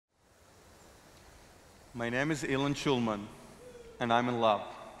My name is Ilan Shulman, and I'm in love.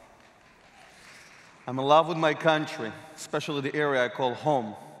 I'm in love with my country, especially the area I call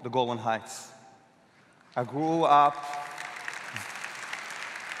home, the Golan Heights. I grew up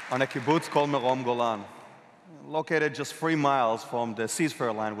on a kibbutz called Merom Golan, located just 3 miles from the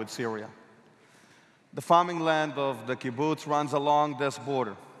ceasefire line with Syria. The farming land of the kibbutz runs along this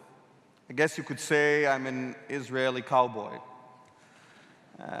border. I guess you could say I'm an Israeli cowboy.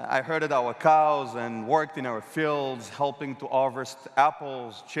 I herded our cows and worked in our fields, helping to harvest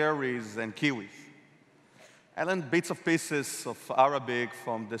apples, cherries, and kiwis. I learned bits of pieces of Arabic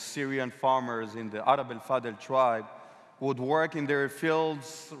from the Syrian farmers in the Arab al-Fadl tribe who would work in their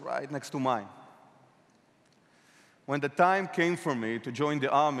fields right next to mine. When the time came for me to join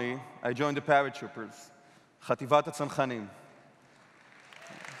the army, I joined the paratroopers, Chativat HaTzanchanim.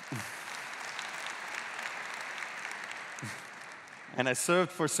 And I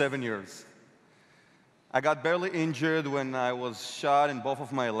served for 7 years. I got barely injured when I was shot in both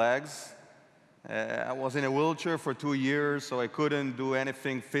of my legs. I was in a wheelchair for 2 years, so I couldn't do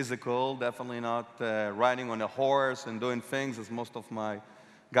anything physical, definitely not riding on a horse and doing things as most of my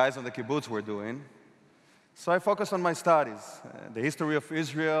guys on the kibbutz were doing. So I focused on my studies, the history of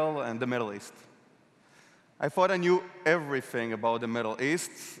Israel and the Middle East. I thought I knew everything about the Middle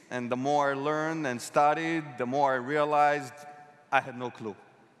East, and the more I learned and studied, the more I realized I had no clue.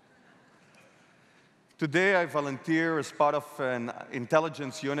 Today, I volunteer as part of an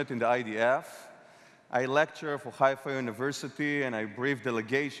intelligence unit in the IDF. I lecture for Haifa University, and I brief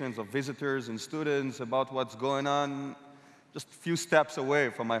delegations of visitors and students about what's going on just a few steps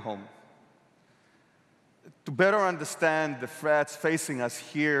away from my home. To better understand the threats facing us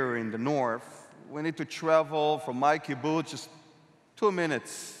here in the north, we need to travel from my kibbutz just 2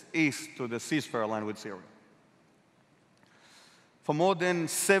 minutes east to the ceasefire line with Syria. For more than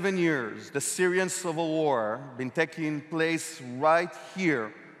 7 years, the Syrian civil war has been taking place right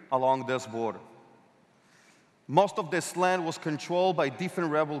here along this border. Most of this land was controlled by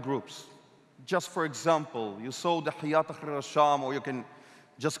different rebel groups. Just for example, you saw the Hayat al-Sham, or you can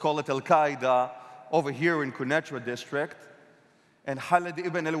just call it Al-Qaeda, over here in Quneitra district, and Khalid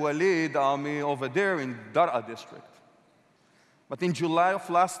ibn al-Walid army over there in Dar'a district. But in July of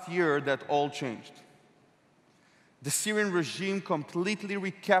last year, that all changed. The Syrian regime completely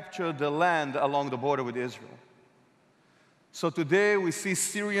recaptured the land along the border with Israel. So today we see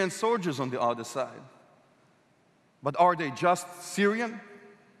Syrian soldiers on the other side. But are they just Syrian?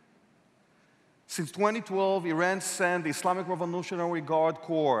 Since 2012, Iran sent the Islamic Revolutionary Guard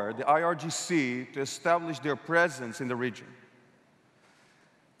Corps, the IRGC, to establish their presence in the region.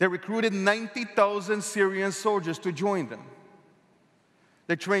 They recruited 90,000 Syrian soldiers to join them.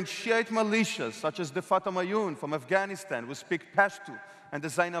 They trained Shiite militias, such as the Fatamayun from Afghanistan, who speak Pashto, and the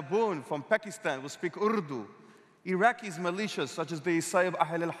Zainabun from Pakistan, who speak Urdu. Iraqis militias, such as the Isayib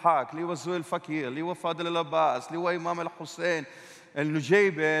Ahl al-Haq, Liwa Zuh al-Fakir, Liwa Fadl al-Abbas, Liwa Imam al-Hussein,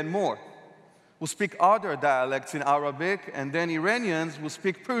 al-Nujayb, and more, who speak other dialects in Arabic, and then Iranians who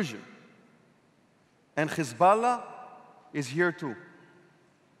speak Persian. And Hezbollah is here too.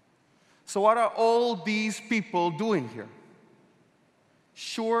 So what are all these people doing here?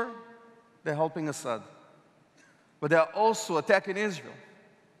 Sure, they're helping Assad, but they're also attacking Israel.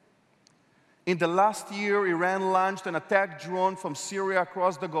 In the last year, Iran launched an attack drone from Syria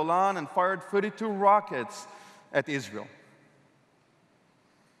across the Golan and fired 32 rockets at Israel.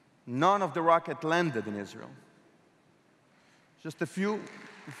 None of the rockets landed in Israel. Just a few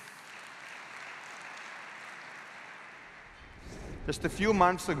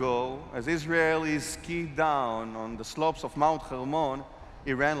months ago, as Israelis skied down on the slopes of Mount Hermon,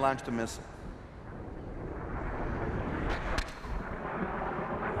 Iran launched a missile.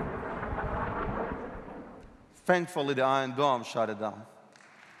 Thankfully, the Iron Dome shot it down.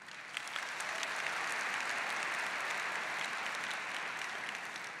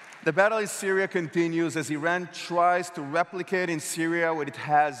 The battle in Syria continues as Iran tries to replicate in Syria what it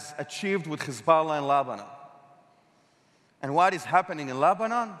has achieved with Hezbollah in Lebanon. And what is happening in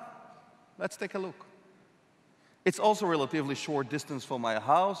Lebanon? Let's take a look. It's also a relatively short distance from my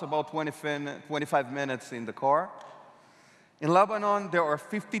house, about 25 minutes in the car. In Lebanon, there are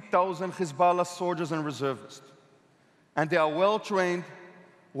 50,000 Hezbollah soldiers and reservists. And they are well-trained,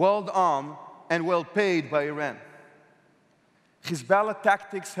 well-armed, and well-paid by Iran. Hezbollah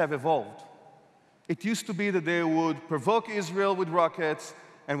tactics have evolved. It used to be that they would provoke Israel with rockets,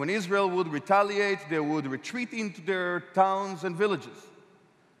 and when Israel would retaliate, they would retreat into their towns and villages.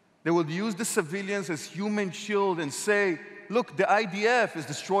 They would use the civilians as human shield and say, look, the IDF is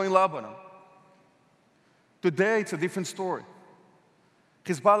destroying Lebanon. Today, it's a different story.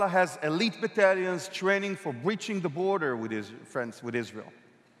 Hezbollah has elite battalions training for breaching the border with Israel.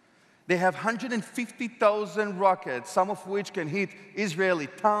 They have 150,000 rockets, some of which can hit Israeli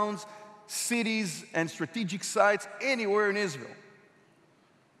towns, cities, and strategic sites anywhere in Israel.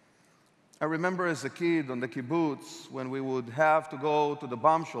 I remember as a kid on the kibbutz, when we would have to go to the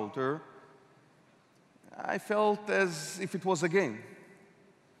bomb shelter, I felt as if it was a game.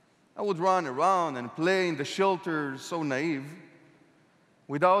 I would run around and play in the shelter, so naive,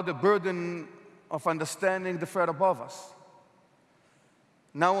 without the burden of understanding the threat above us.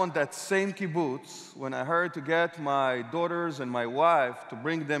 Now on that same kibbutz, when I heard to get my daughters and my wife to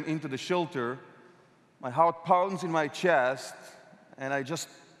bring them into the shelter, my heart pounds in my chest, and I just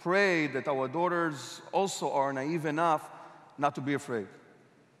pray that our daughters also are naive enough not to be afraid.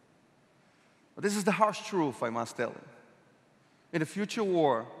 But this is the harsh truth, I must tell you. In a future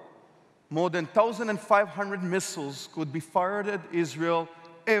war, more than 1,500 missiles could be fired at Israel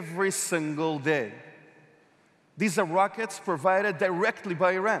every single day. These are rockets provided directly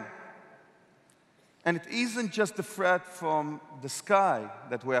by Iran. And it isn't just the threat from the sky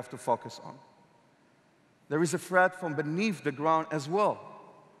that we have to focus on. There is a threat from beneath the ground as well.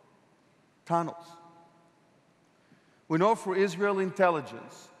 Tunnels. We know through Israeli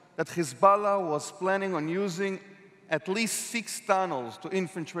intelligence that Hezbollah was planning on using at least 6 tunnels to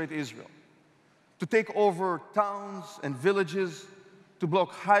infiltrate Israel, to take over towns and villages, to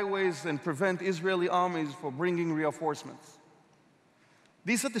block highways and prevent Israeli armies from bringing reinforcements.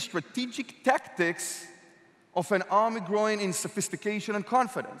 These are the strategic tactics of an army growing in sophistication and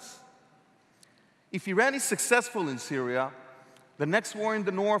confidence. If Iran is successful in Syria, the next war in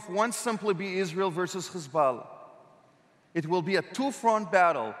the north won't simply be Israel versus Hezbollah. It will be a two-front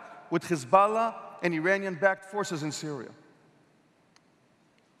battle with Hezbollah and Iranian-backed forces in Syria.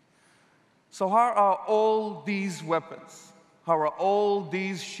 So how are all these weapons, how are all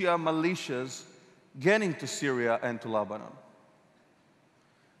these Shia militias getting to Syria and to Lebanon?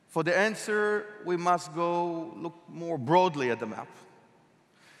 For the answer, we must go look more broadly at the map.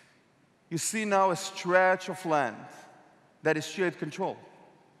 You see now a stretch of land that is Shiite control,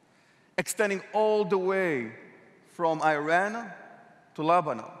 extending all the way from Iran to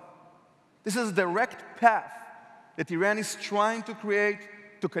Lebanon. This is a direct path that Iran is trying to create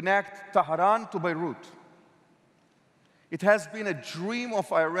to connect Tehran to Beirut. It has been a dream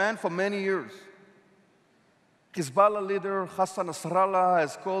of Iran for many years. Hezbollah leader Hassan Nasrallah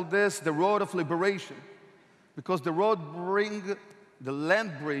has called this the road of liberation, because the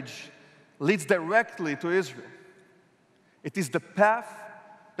land bridge leads directly to Israel. It is the path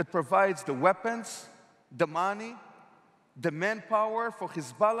that provides the weapons, the money, the manpower for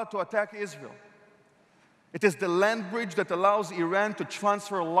Hezbollah to attack Israel. It is the land bridge that allows Iran to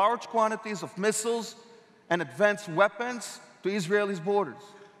transfer large quantities of missiles and advanced weapons to Israel's borders.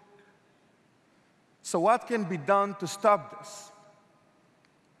 So what can be done to stop this?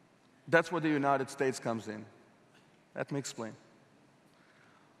 That's where the United States comes in. Let me explain.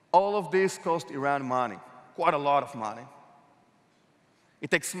 All of this costs Iran money, quite a lot of money. It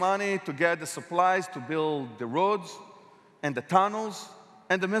takes money to get the supplies to build the roads and the tunnels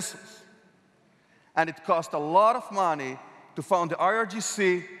and the missiles. And it costs a lot of money to fund the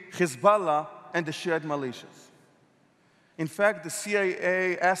IRGC, Hezbollah, and the Shiite militias. In fact, the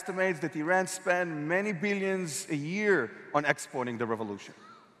CIA estimates that Iran spends many billions a year on exporting the revolution.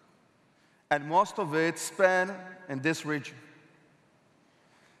 And most of it spent in this region.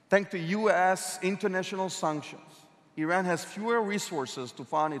 Thanks to US international sanctions, Iran has fewer resources to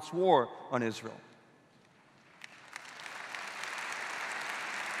fund its war on Israel.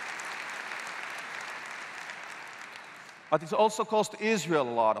 But it also cost Israel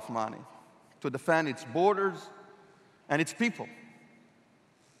a lot of money to defend its borders and its people.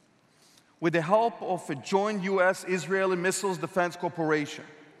 With the help of a joint US-Israeli Missiles Defense Corporation,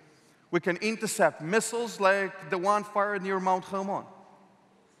 we can intercept missiles like the one fired near Mount Hermon.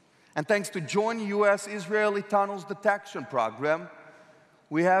 And thanks to joint US-Israeli Tunnels Detection Program,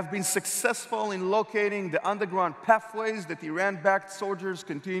 we have been successful in locating the underground pathways that Iran-backed soldiers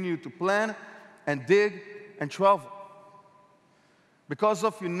continue to plan and dig and travel. Because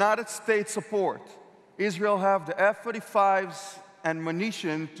of United States support, Israel have the F-35s and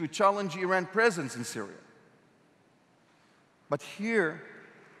munition to challenge Iran's presence in Syria. But here,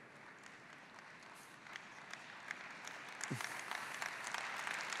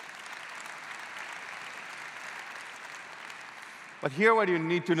 what you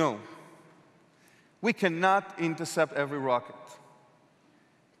need to know. We cannot intercept every rocket.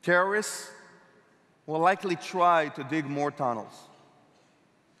 Terrorists will likely try to dig more tunnels.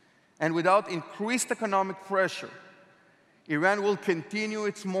 And without increased economic pressure, Iran will continue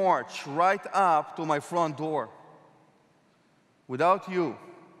its march right up to my front door. Without you,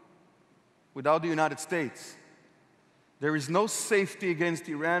 without the United States, there is no safety against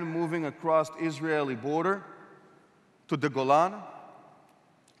Iran moving across the Israeli border to the Golan,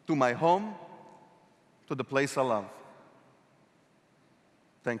 to my home, to the place I love.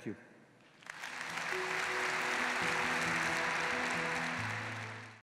 Thank you.